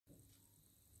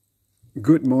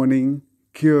Good morning,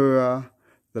 kia ora,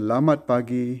 selamat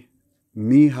pagi,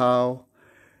 ni hao,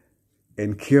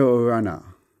 and kia orana.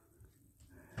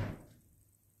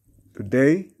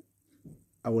 Today,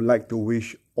 I would like to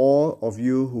wish all of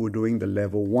you who are doing the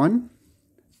level 1,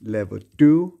 level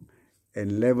 2,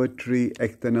 and level 3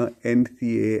 external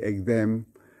NCA exam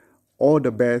all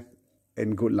the best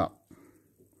and good luck.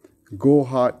 Go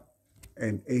hard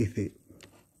and ace it.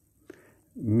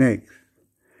 Next,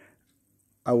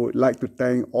 I would like to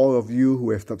thank all of you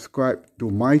who have subscribed to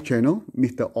my channel,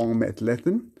 Mr. Ong Maths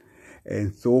Lesson.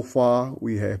 And so far,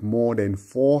 we have more than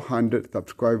 400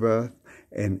 subscribers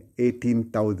and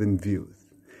 18,000 views.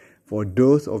 For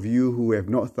those of you who have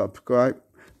not subscribed,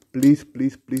 please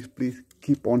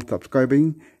keep on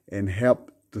subscribing and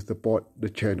help to support the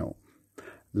channel.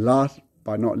 Last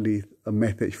but not least, a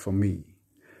message from me.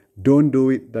 Don't do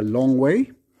it the long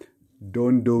way.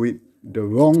 Don't do it the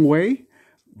wrong way,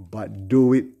 but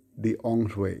do it the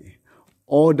Ong's way.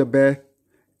 All the best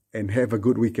and have a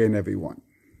good weekend, everyone.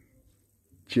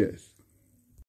 Cheers.